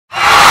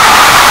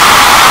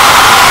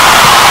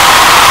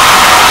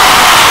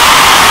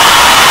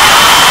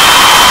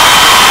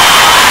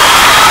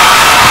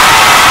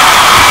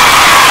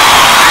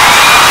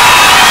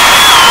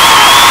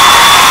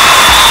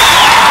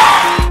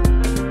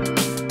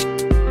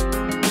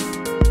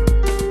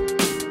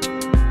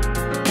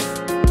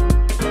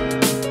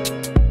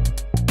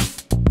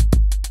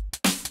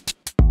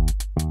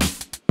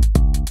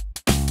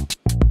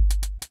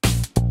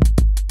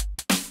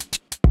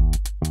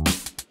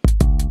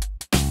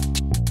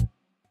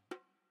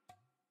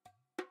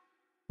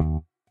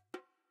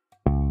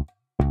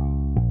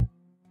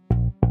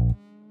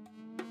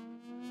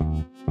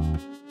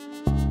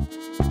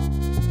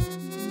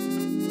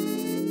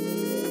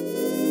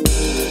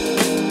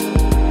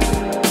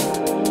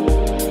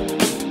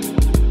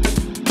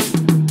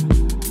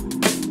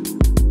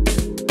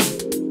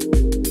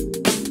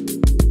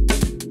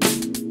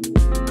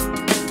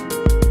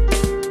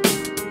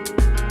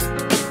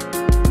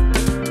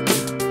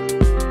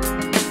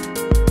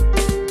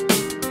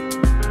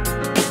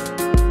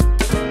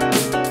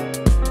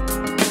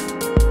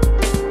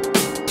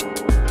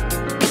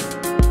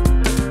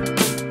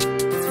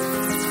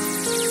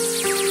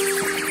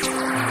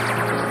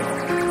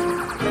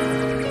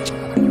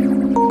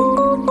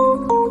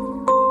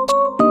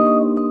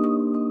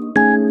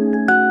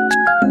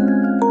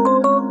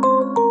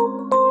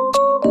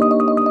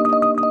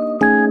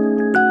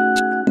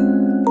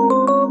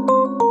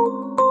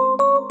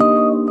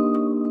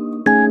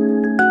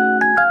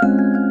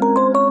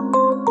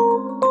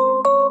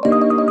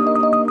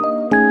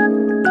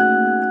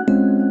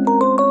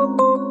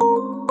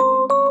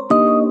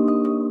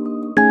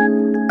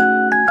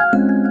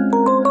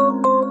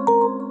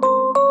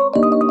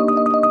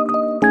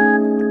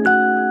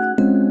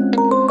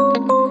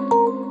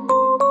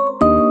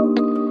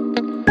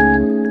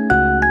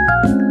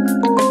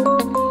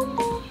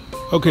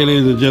Okay,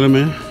 ladies and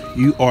gentlemen,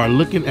 you are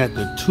looking at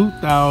the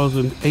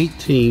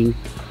 2018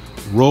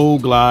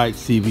 Roadglide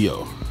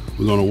CVO.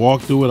 We're going to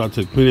walk through it. I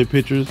took plenty of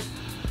pictures,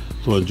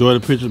 so enjoy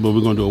the pictures, but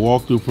we're going to do a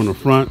walkthrough from the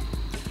front,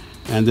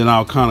 and then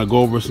I'll kind of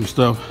go over some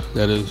stuff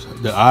that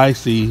I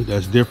see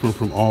that's different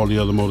from all the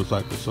other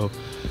motorcycles. So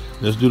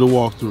let's do the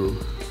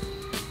walkthrough.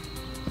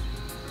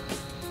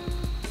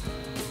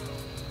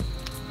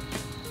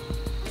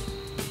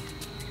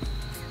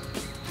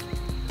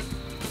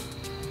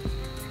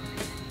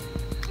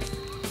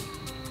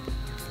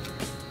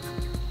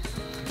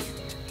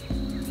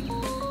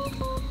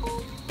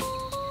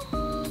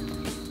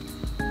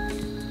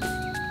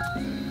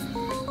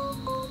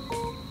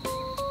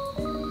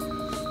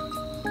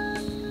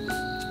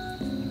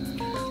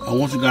 I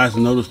want you guys to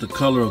notice the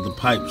color of the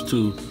pipes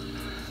too.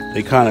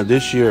 They kind of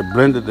this year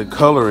blended the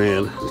color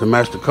in to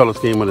match the color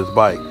scheme of this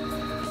bike.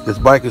 This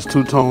bike is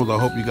two tones. I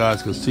hope you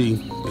guys can see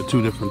the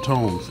two different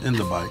tones in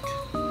the bike.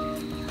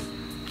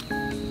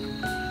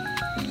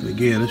 And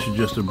again, this is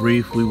just a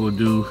brief. I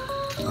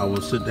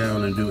will sit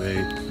down and do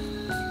a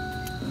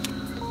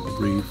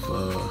brief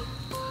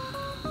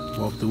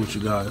walkthrough with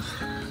you guys.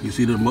 You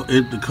see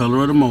the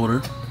color of the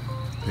motor.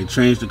 They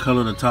changed the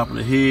color of the top of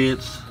the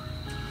heads.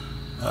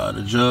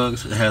 The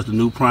jugs, it has the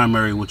new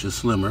primary, which is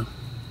slimmer.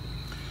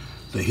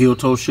 The heel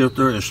toe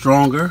shifter is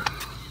stronger.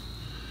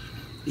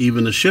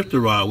 Even the shifter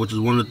rod, which is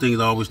one of the things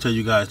I always tell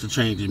you guys to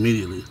change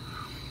immediately.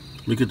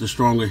 Look at the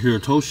stronger heel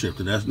toe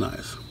shifter, that's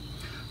nice.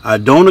 I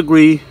don't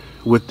agree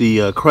with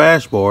the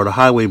crash bar, the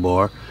highway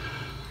bar.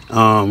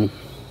 You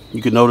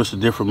can notice the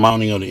different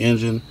mounting of the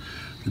engine,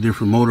 the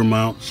different motor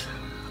mounts.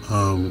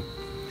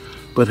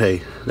 But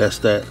hey, that's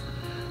that.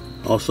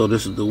 Also,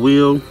 this is the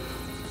wheel.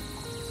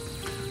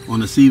 On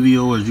the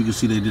CVO, as you can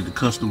see, they did the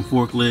custom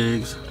fork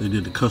legs. They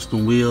did the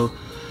custom wheel.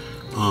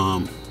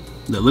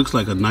 That looks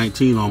like a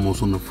 19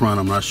 almost on the front.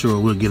 I'm not sure.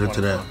 We'll get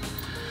into that.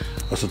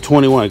 That's a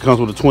 21. It comes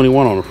with a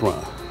 21 on the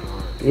front.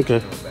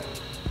 Okay.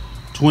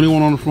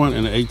 21 on the front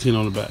and an 18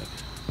 on the back.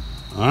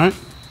 All right.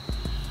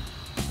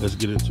 Let's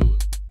get into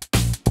it.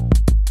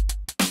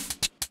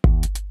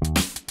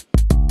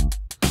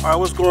 All right,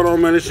 what's going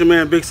on, man? It's your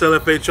man, Big Cell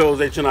FHO's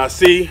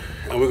HNIC,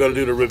 and we're going to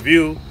do the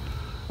review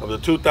of the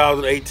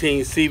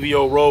 2018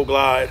 CVO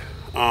Roadglide.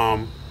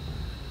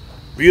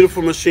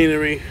 Beautiful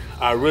machinery.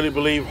 I really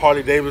believe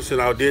Harley-Davidson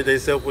outdid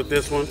themselves with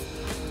this one.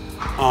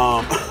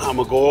 I'm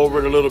gonna go over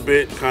it a little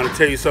bit, kind of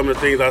tell you some of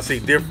the things I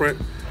see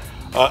different.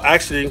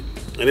 Actually,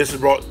 and this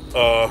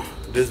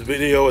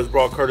video is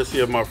brought courtesy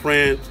of my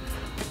friend.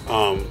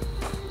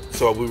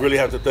 So we really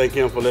have to thank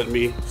him for letting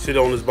me sit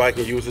on his bike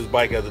and use his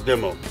bike as a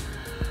demo.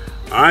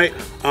 All right,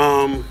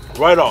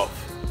 right off.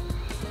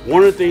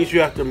 One of the things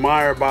you have to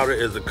admire about it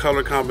is the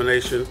color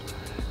combination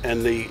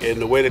and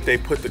the way that they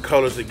put the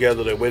colors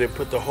together, the way they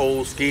put the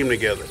whole scheme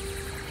together.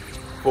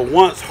 For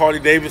once,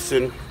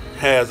 Harley-Davidson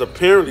has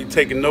apparently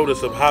taken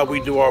notice of how we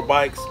do our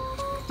bikes.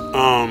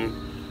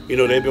 You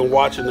know, they've been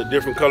watching the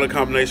different color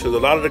combinations. A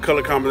lot of the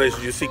color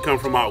combinations you see come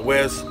from out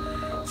west.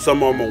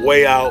 Some of them are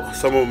way out.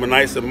 Some of them are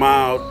nice and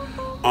mild.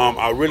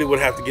 I really would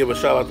have to give a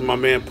shout out to my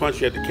man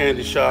Punchy at the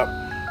candy shop.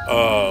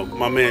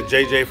 My man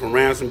JJ from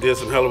Ransom did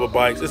some hell of a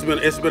bikes. It's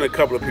been a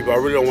couple of people. I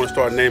really don't want to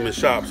start naming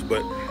shops,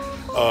 but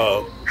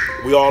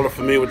we all are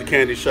familiar with the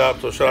candy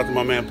shop, so shout out to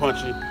my man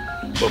Punchy.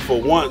 But for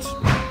once,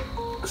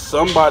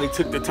 somebody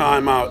took the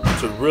time out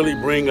to really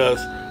bring us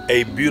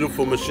a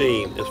beautiful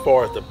machine as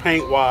far as the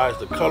paint wise,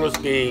 the color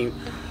scheme,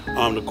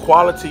 the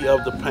quality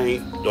of the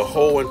paint, the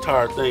whole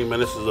entire thing. Man,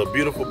 this is a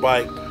beautiful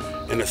bike,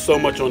 and there's so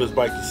much on this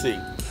bike to see.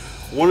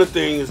 One of the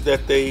things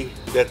that they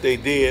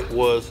did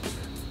was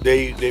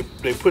they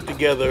put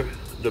together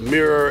the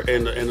mirror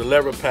and the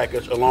lever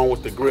package along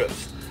with the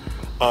grips.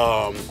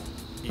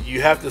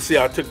 You have to see,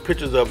 I took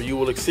pictures of it, you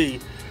will see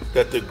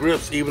that the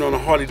grips, even on the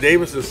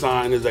Harley-Davidson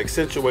sign, is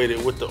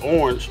accentuated with the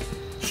orange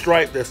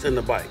stripe that's in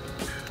the bike.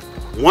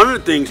 One of the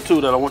things too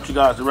that I want you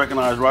guys to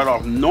recognize right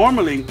off,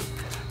 normally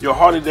your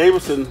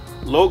Harley-Davidson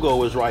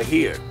logo is right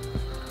here.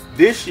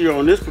 This year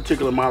on this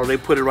particular model, they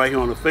put it right here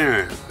on the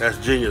fairing. That's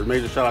genius.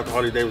 Major shout out to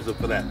Harley-Davidson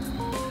for that.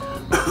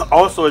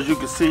 Also, as you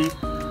can see,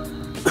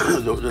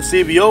 the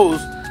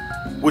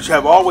CVOs, which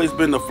have always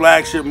been the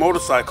flagship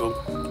motorcycle,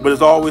 but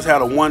it's always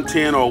had a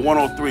 110 or a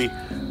 103.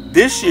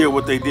 This year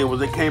what they did was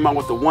they came out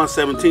with the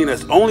 117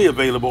 that's only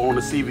available on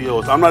the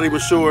CVOs. I'm not even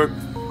sure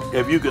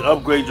if you could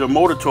upgrade your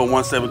motor to a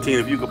 117,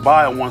 if you could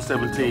buy a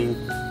 117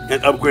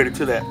 and upgrade it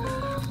to that.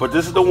 But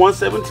this is the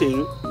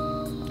 117.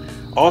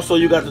 Also,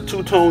 you got the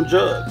two-tone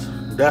jugs.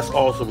 That's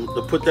awesome.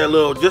 To put that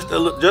little, just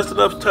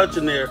enough touch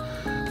in there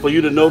for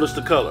you to notice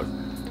the color.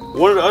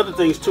 One of the other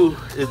things too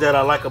is that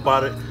I like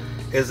about it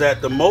is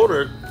that the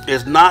motor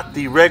is not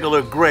the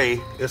regular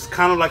gray. It's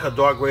kind of like a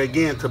dark gray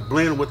again to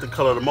blend with the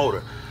color of the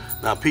motor.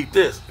 Now peep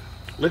this.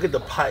 Look at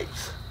the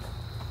pipes.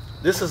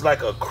 This is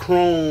like a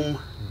chrome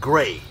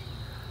gray.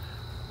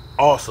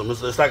 Awesome.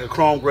 It's like a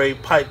chrome gray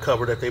pipe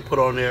cover that they put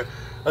on there.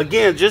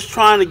 Again, just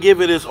trying to give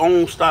it its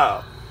own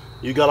style.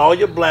 You got all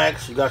your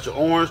blacks. You got your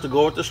orange to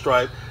go with the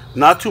stripe.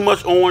 Not too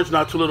much orange,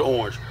 not too little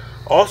orange.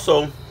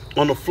 Also,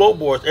 on the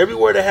floorboards,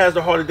 everywhere that has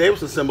the Harley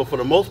Davidson symbol, for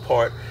the most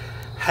part,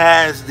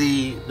 has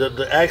the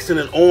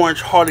accented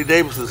orange Harley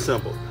Davidson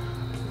symbol.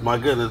 My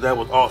goodness, that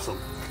was awesome.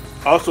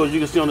 Also, as you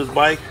can see on this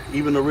bike,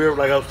 even the rear,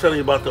 like I was telling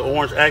you about the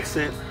orange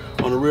accent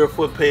on the rear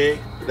foot peg,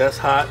 that's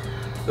hot.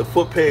 The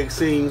foot pegs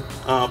seem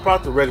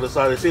probably the regular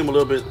size. They seem a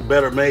little bit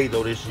better made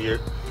though this year.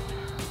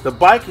 The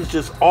bike is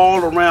just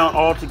all around,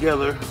 all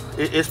together.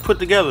 It's put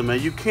together,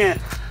 man. You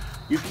can't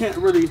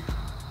really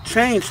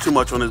change too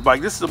much on this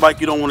bike. This is a bike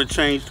you don't want to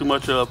change too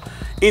much of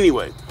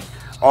anyway.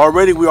 We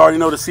already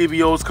know the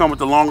CVOs come with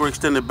the longer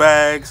extended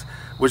bags,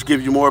 which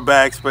give you more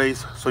bag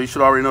space. So you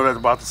should already know that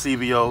about the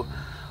CVO.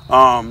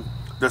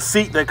 The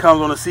seat that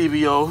comes on the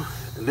CVO,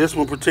 this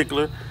one in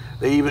particular,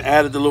 they even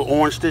added the little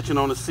orange stitching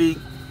on the seat.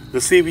 The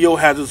CVO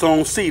has its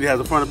own seat. It has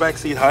a front and back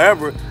seat.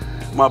 However,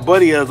 my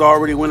buddy has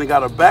already went and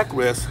got a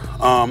backrest.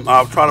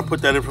 I'll try to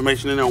put that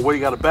information in there on where he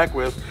got a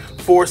backrest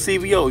for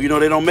CVO. You know,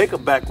 they don't make a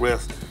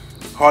backrest.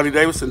 Harley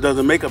Davidson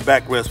doesn't make a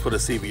backrest for the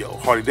CVO.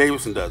 Harley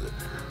Davidson does it.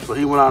 So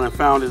he went out and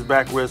found his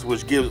backrest,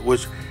 which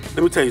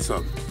let me tell you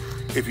something.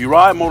 If you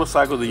ride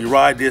motorcycles and you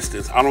ride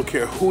distance, I don't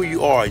care who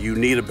you are, you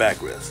need a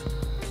backrest.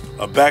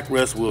 A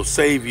backrest will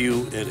save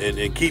you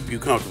and keep you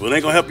comfortable. It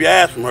ain't gonna help your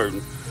ass from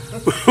hurting,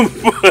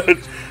 but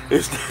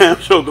it's damn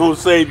sure gonna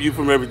save you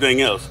from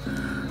everything else.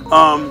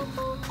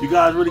 You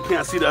guys really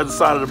can't see the other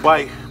side of the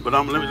bike, but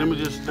let me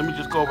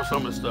just go over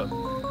some of the stuff.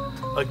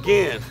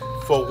 Again,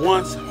 for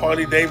once,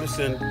 Harley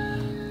Davidson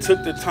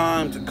took the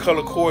time to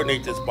color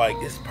coordinate this bike.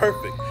 It's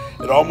perfect.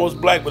 It's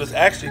almost black, but it's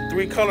actually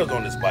 3 colors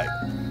on this bike.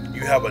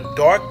 You have a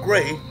dark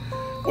gray,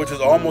 which is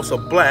almost a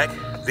black.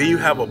 Then you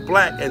have a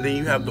black, and then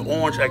you have the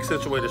orange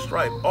accentuated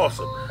stripe.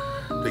 Awesome.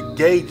 The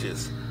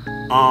gauges,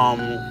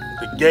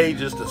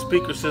 the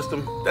speaker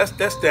system, that's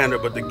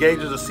standard, but the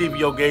gauges, the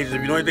CVO gauges,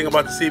 if you know anything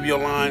about the CVO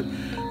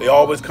line, they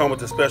always come with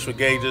the special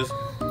gauges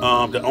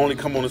that only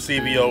come on the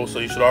CVO, so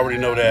you should already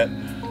know that.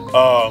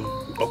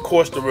 Of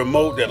course, the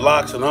remote that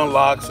locks and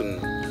unlocks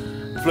and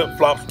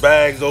flip-flops,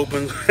 bags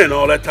opens, and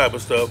all that type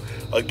of stuff.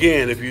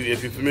 Again, if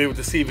you're familiar with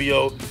the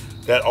CVO,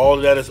 all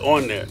of that is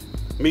on there.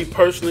 Me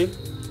personally,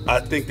 I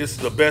think this is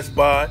the best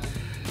buy.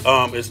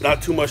 It's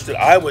not too much that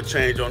I would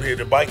change on here.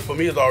 The bike for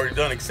me is already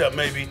done, except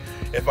maybe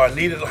if I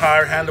needed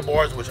higher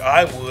handlebars, which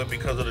I would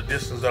because of the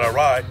distance that I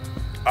ride,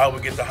 I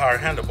would get the higher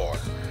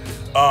handlebars.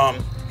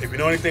 If you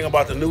know anything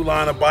about the new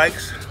line of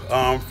bikes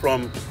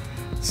from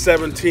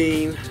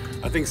 17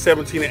 and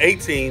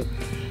 18,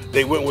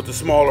 they went with the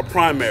smaller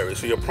primary.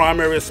 So your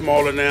primary is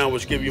smaller now,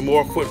 which give you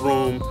more foot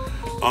room,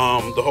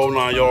 the whole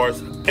 9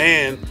 yards.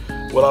 And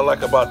what I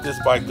like about this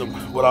bike,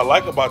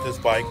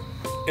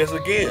 is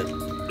again,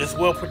 it's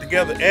well put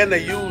together, and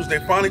they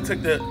finally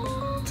took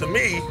to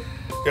me,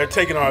 they're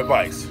taking our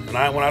advice.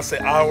 And when I say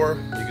our,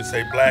 you can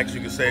say blacks,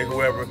 you can say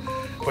whoever,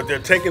 but they're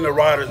taking the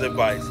rider's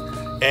advice,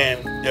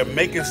 and they're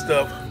making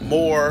stuff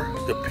more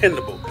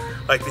dependable.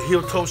 Like the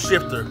heel toe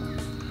shifter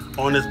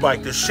on this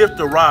bike, the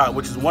shifter rod,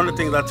 which is one of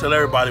the things I tell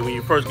everybody when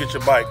you first get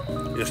your bike.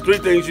 There's 3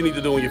 things you need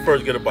to do when you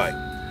first get a bike.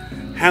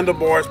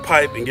 Handlebars,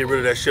 pipe, and get rid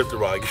of that shifter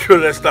rod. Get rid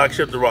of that stock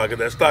shifter rod, because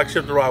that stock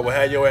shifter rod will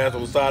have your ass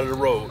on the side of the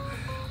road.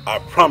 I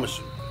promise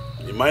you.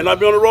 You might not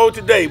be on the road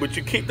today, but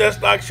you keep that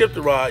stock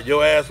shifter rod,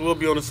 your ass will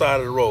be on the side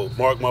of the road.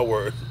 Mark my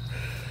words.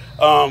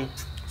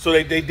 So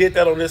they did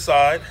that on this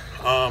side.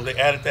 They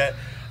added that.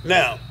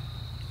 Now,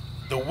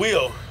 the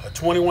wheel, a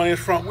 21-inch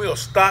front wheel,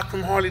 stock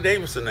from Harley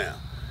Davidson now.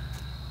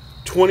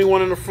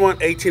 21 in the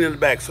front, 18 in the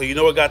back. So you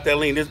know it got that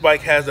lean. This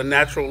bike has a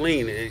natural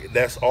lean.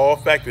 That's all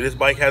factory. This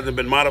bike hasn't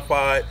been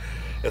modified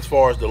as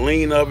far as the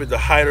lean of it, the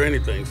height, or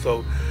anything.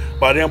 So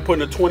by them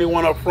putting the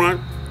 21 up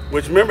front,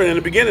 which remember in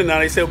the beginning now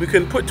they said we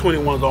couldn't put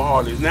 21s on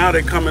Harleys. Now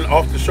they're coming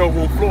off the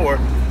showroom floor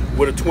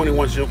with a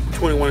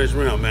 21-inch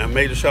rim, man.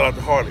 Major shout out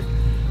to Harley.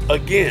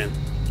 Again,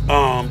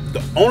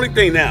 the only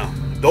thing now,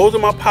 those are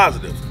my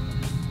positives.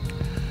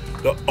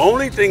 The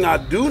only thing I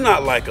do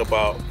not like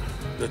about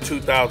the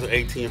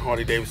 2018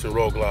 Harley Davidson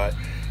Roadglide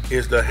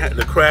is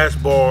the crash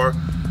bar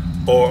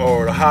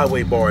or the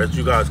highway bar, as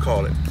you guys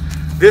call it.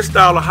 This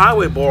style of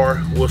highway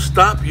bar will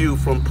stop you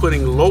from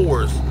putting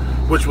lowers,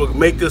 which will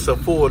make this a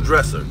full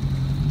dresser.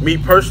 Me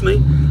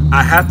personally,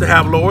 I have to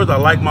have lowers. I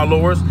like my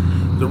lowers.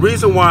 The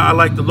reason why I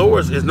like the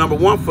lowers is number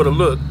 1 for the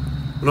look.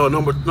 No,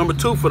 number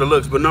 2 for the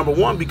looks, but number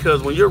 1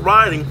 because when you're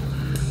riding,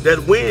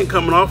 that wind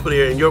coming off of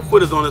there and your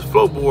foot is on this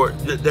floorboard,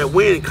 that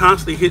wind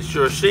constantly hits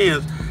your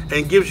shins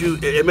and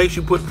it makes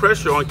you put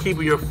pressure on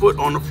keeping your foot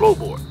on the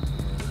floorboard.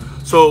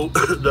 So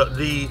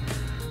the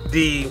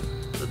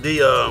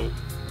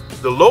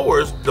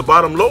lowers, the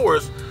bottom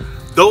lowers,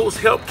 those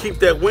help keep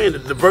that wind,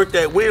 divert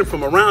that wind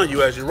from around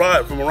you as you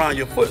ride, from around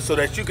your foot, so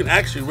that you can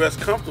actually rest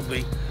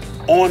comfortably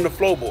on the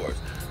floorboards.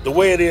 The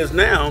way it is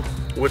now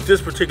with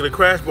this particular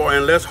crash bar,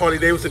 unless Harley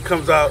Davidson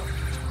comes out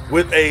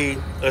with a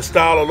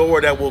style of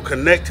lower that will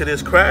connect to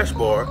this crash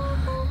bar,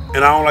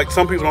 and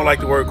some people don't like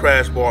the word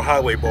crash bar,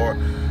 highway bar,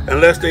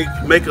 unless they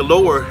make a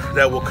lower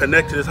that will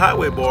connect to this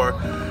highway bar,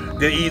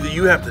 then either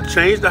you have to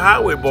change the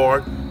highway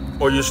bar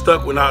or you're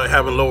stuck without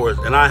having lowers,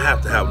 and I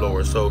have to have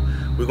lowers. So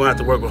we're gonna have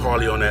to work with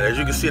Harley on that. As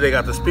you can see, they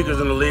got the speakers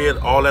in the lid.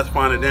 All that's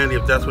fine and dandy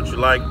if that's what you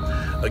like.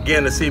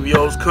 Again, the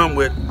CVOs come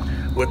with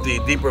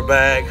the deeper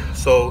bag,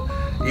 so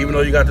even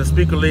though you got the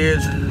speaker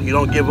lids, you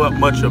don't give up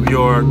much of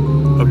your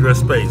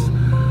space.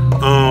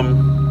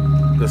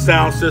 The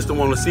sound system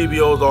on the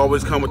CVOs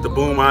always come with the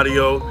boom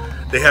audio.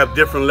 They have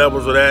different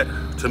levels of that.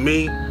 To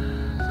me,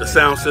 the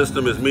sound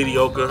system is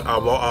mediocre. I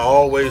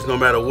always, no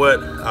matter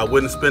what, I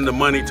wouldn't spend the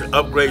money to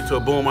upgrade to a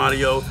boom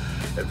audio.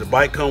 If the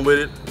bike come with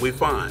it, we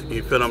fine.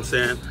 You feel what I'm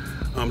saying?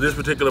 This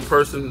particular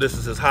person, this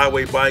is his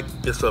highway bike.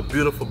 It's a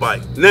beautiful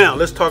bike. Now,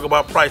 let's talk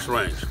about price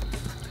range.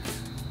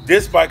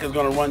 This bike is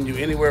gonna run you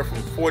anywhere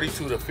from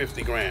 42 to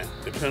 50 grand,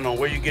 depending on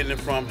where you're getting it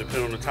from,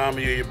 depending on the time of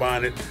year you're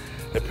buying it,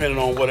 depending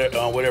on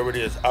whatever it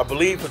is. I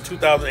believe for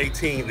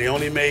 2018, they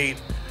only made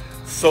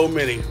so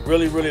many,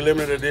 really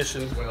limited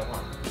edition.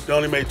 They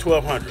only made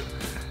 1,200.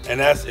 And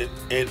that's it.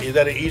 Is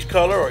that in each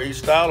color or each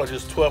style, or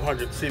just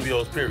 1,200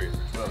 CVOs, period?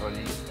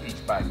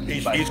 Each bike.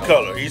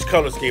 Each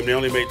color scheme, they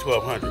only made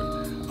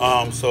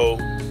 1,200. So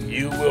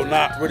you will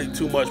not really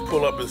too much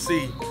pull up and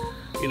see,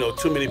 you know,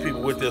 too many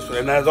people with this one.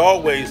 And as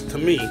always, to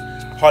me,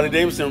 Harley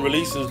Davidson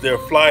releases their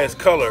flyest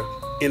color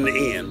in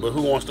the end, but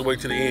who wants to wait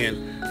to the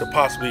end to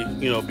possibly,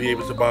 you know, be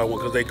able to buy one,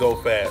 because they go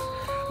fast.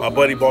 My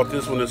buddy bought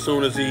this one as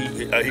soon as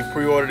he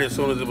pre-ordered it, as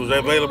soon as it was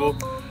available.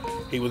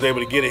 He was able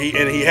to get it.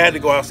 He had to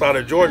go outside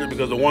of Georgia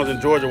because the ones in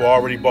Georgia were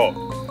already bought.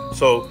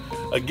 So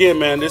again,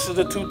 man, this is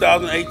a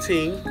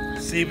 2018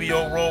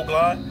 CVO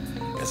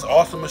Roadglide. It's an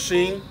awesome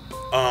machine.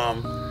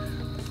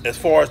 As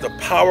far as the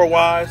power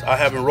wise, I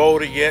haven't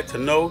rode it yet to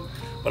know.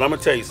 But I'm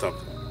gonna tell you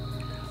something.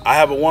 I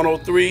have a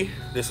 103.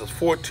 This is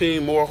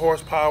 14 more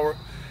horsepower,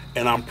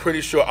 and I'm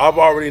pretty sure I've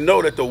already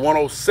know that the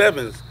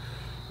 107s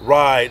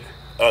ride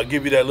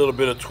give you that little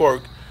bit of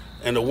torque,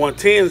 and the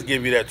 110s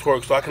give you that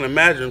torque. So I can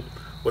imagine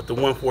what the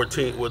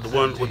 114, what the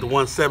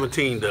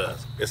 117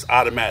 does. It's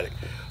automatic.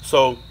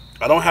 So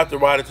I don't have to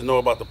ride it to know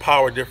about the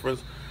power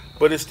difference.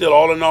 But it's still,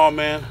 all in all,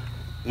 man,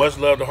 much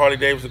love to Harley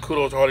Davidson.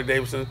 Kudos to Harley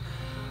Davidson.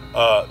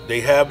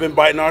 They have been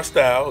biting our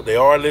style. They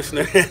are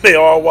listening. They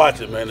are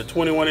watching, man. The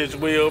 21-inch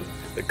wheel,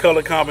 the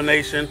color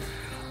combination,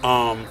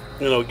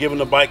 you know, giving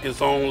the bike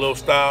its own little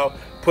style,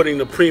 putting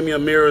the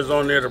premium mirrors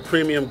on there, the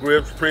premium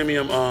grips,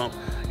 premium,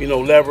 you know,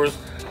 levers,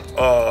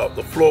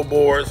 the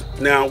floorboards.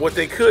 Now, what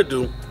they could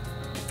do,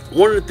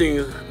 one of the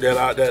things that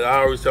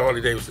I always tell Harley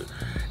Davidson,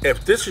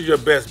 if this is your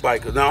best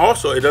bike, now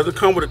also it doesn't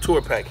come with a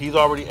tour pack. He's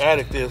already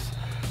added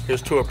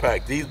his tour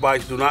pack. These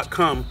bikes do not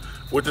come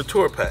with the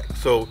tour pack.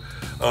 So,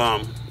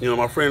 you know,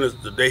 my friend,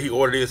 the day he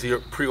ordered this, he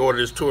pre-ordered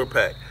his tour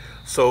pack.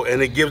 So,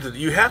 and it gives it,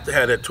 you have to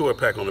have that tour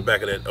pack on the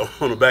back of that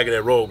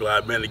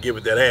Roadglide, man, to give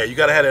it that ass. You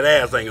gotta have that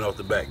ass hanging off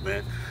the back,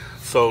 man.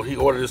 So he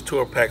ordered his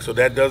tour pack, so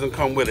that doesn't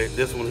come with it.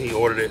 This one he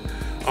ordered it.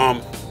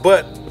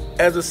 But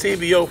as a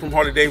CVO from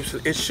Harley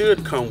Davidson, it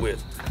should come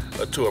with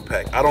a tour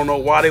pack. I don't know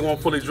why they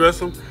won't fully dress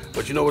them,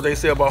 but you know what they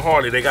say about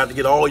Harley, they got to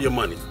get all your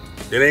money.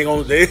 They ain't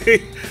gonna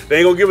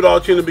give it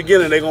all to you in the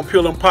beginning. They're gonna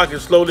peel them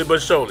pockets slowly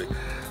but surely.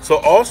 So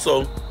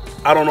also,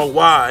 I don't know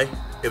why,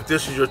 if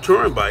this is your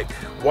touring bike,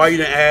 why you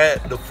didn't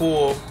add the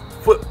full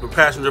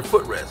passenger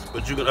footrest,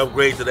 but you can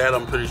upgrade to that,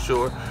 I'm pretty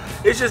sure.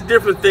 It's just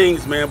different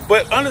things, man.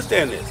 But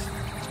understand this,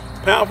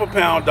 pound for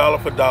pound, dollar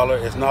for dollar,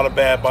 it's not a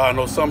bad buy. I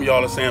know some of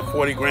y'all are saying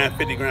 40 grand,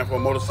 50 grand for a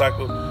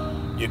motorcycle.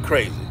 You're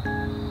crazy.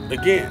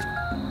 Again,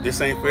 this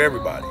ain't for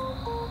everybody.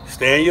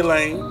 Stay in your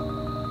lane,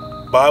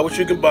 buy what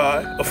you can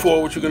buy,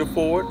 afford what you can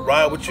afford,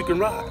 ride what you can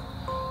ride.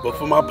 But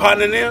for my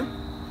partner and them,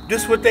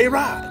 this is what they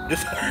ride. This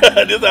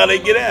is how they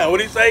get out. What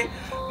do you say?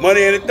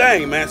 Money ain't a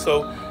thing, man.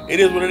 So it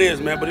is what it is,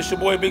 man. But it's your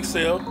boy Big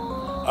Sale.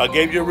 I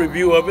gave you a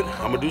review of it.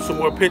 I'm gonna do some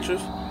more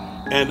pictures,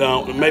 and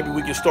maybe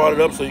we can start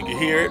it up so you can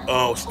hear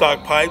it.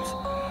 Stock pipes.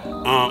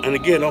 And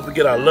again, don't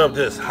forget, I love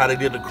this, how they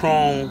did the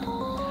chrome,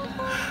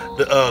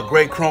 the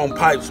gray chrome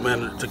pipes,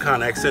 man, to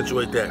kind of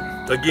accentuate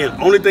that. Again,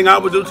 only thing I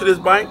would do to this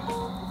bike,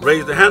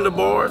 raise the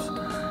handlebars,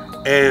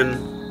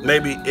 and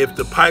maybe if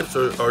the pipes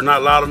are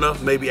not loud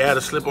enough, maybe add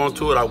a slip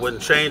onto it. I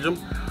wouldn't change them.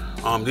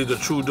 These are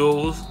true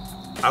duals.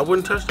 I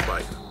wouldn't touch the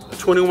bike. A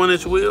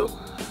 21-inch wheel,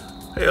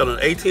 hell, an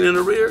 18 in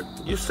the rear,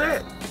 you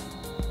set.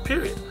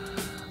 Period.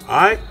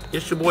 All right,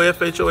 it's your boy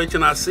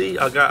FHOHNIC.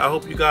 I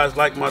hope you guys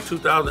like my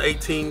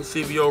 2018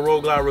 CVO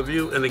Roadglide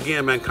review. And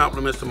again, man,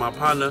 compliments to my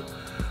partner.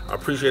 I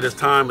appreciate his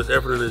time, his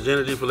effort, and his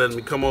energy for letting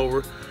me come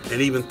over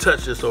and even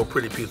touch this old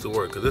pretty piece of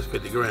work. Because this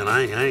 50 grand,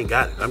 I ain't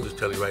got it. I'm just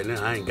telling you right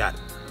now, I ain't got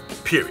it.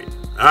 Period.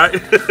 All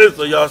right,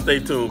 so y'all stay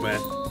tuned, man.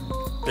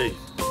 Peace.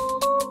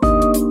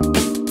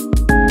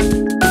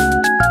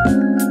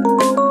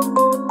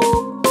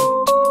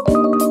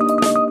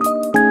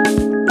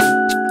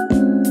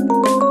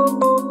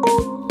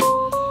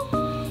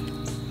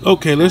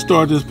 Okay, let's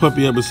start this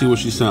puppy up and see what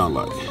she sounds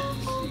like.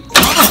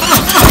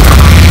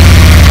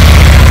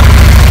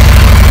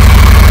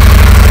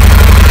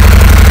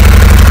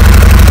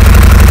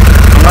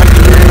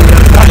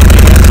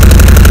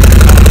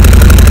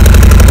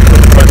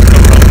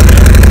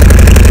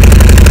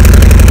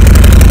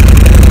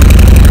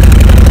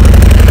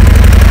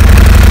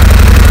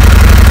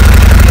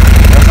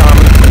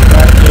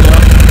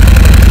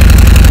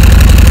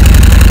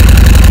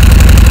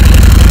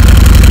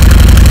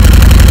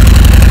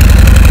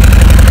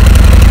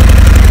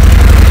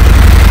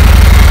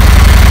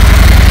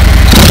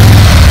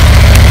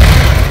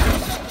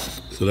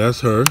 So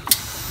that's her.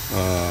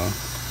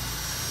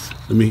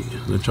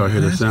 Let y'all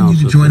hear the sound.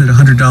 You to join at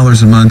 $100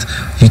 a month.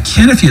 You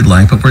can if you'd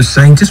like, but we're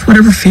saying just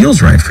whatever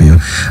feels right for you.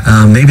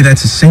 Maybe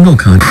that's a single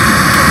contract.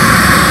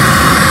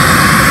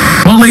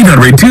 Call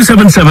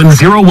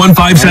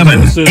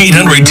 800-277-0157.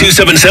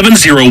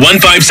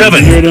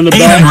 800-277-0157.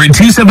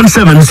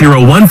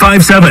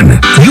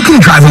 800-277-0157. You can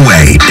drive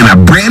away in a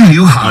brand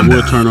new Honda. I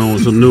will turn on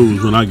some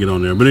news when I get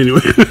on there. But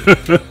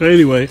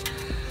anyway,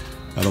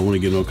 I don't want to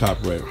get no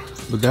copyright.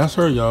 But that's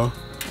her, y'all.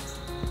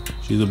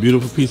 She's a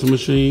beautiful piece of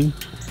machine.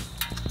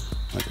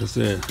 Like I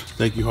said,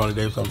 thank you, Harley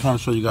Davidson. I'm trying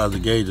to show you guys the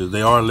gauges.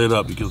 They are lit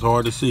up because it's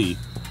hard to see,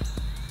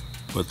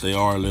 but they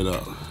are lit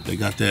up. They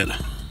got that.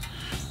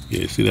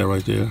 Yeah, see that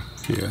right there?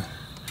 Yeah.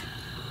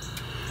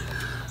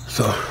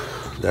 So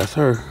that's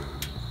her.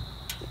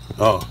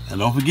 Oh, and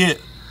don't forget,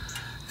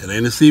 it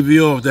ain't a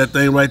CVO if that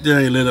thing right there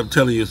ain't lit up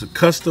telling you it's a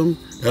custom.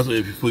 That's what,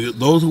 if you forget,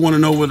 those who want to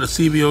know what a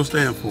CVO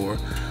stand for,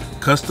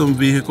 custom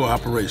vehicle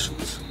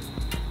operations.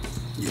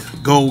 Yeah,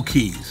 gold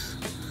keys.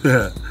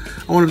 I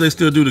wonder if they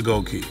still do the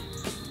gold key.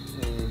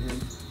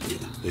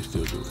 They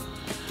still do it.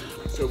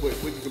 So when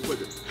you can put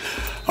it?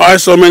 All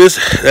right, so man,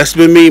 that's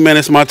been me, man.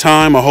 It's my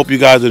time. I hope you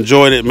guys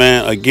enjoyed it,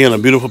 man. Again, a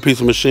beautiful piece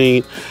of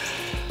machine.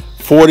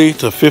 40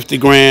 to 50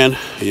 grand.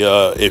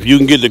 Yeah, if you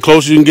can get the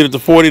closer you can get it to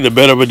 40, the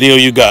better of a deal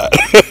you got.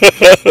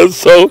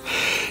 So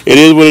it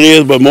is what it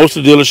is, but most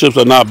of the dealerships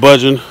are not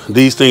budging.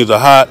 These things are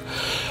hot.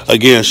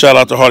 Again, shout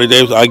out to Harley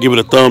Davidson. I give it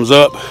a thumbs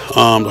up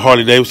to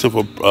Harley Davidson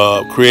for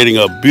creating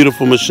a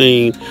beautiful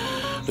machine.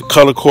 The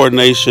color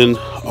coordination,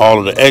 all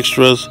of the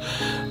extras.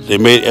 They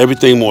made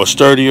everything more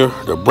sturdier,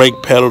 the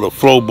brake pedal, the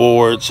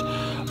floorboards,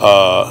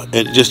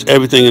 and just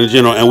everything in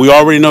general. And we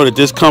already know that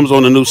this comes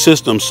on a new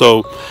system,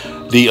 so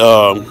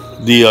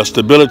the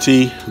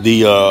stability,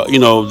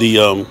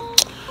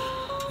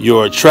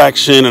 your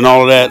traction and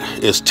all of that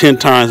is 10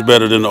 times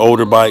better than the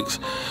older bikes.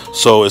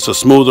 So it's a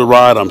smoother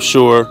ride, I'm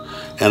sure.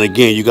 And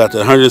again, you got the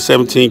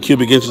 117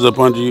 cubic inches up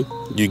under you.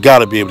 You got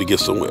to be able to get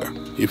somewhere.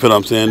 You feel what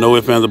I'm saying? No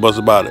ifs, ands, or buts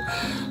about it.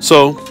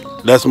 So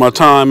that's my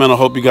time, man. I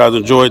hope you guys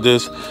enjoyed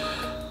this.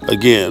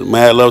 Again,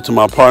 mad love to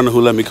my partner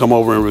who let me come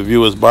over and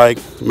review his bike.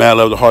 Mad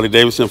love to Harley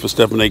Davidson for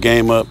stepping their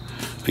game up.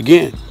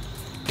 Again,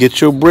 get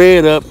your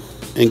bread up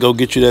and go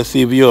get you that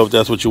CVO if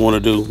that's what you want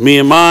to do. Me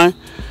and mine,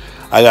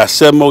 I got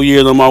 7 more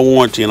years on my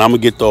warranty, and I'm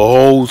going to get the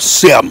whole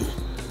 7.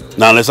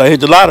 Now, unless I hit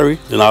the lottery,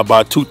 then I'll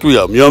buy 2, 3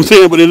 of them. You know what I'm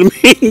saying? But in the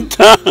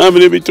meantime, and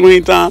in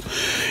between time,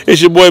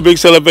 it's your boy Big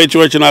Seller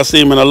FHOH, and I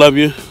see him, and I love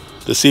you.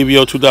 The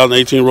CVO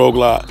 2018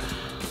 Roadglide.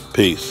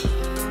 Peace.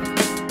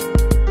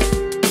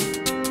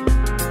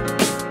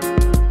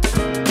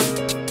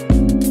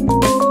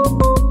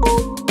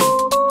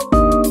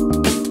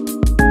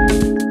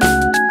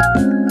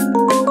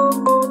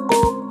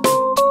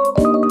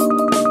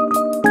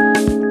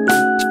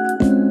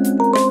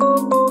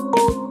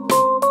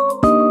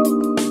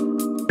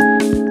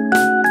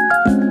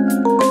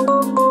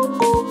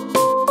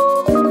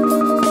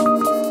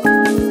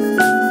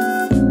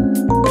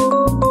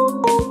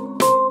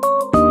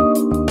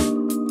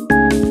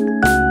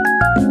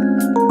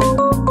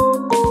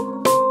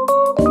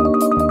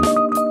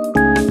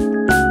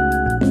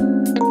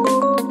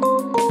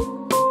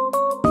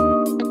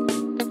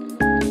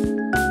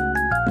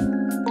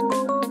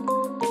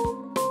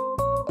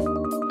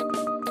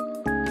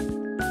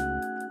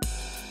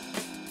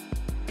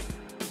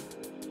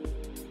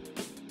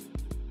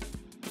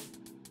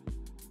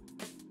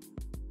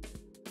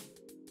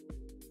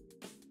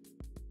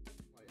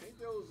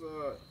 Those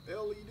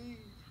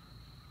LEDs.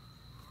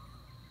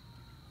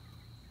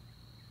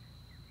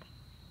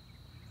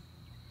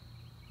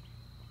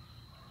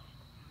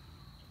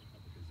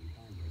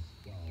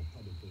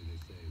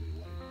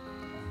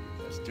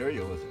 That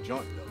stereo is a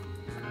joint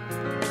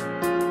though.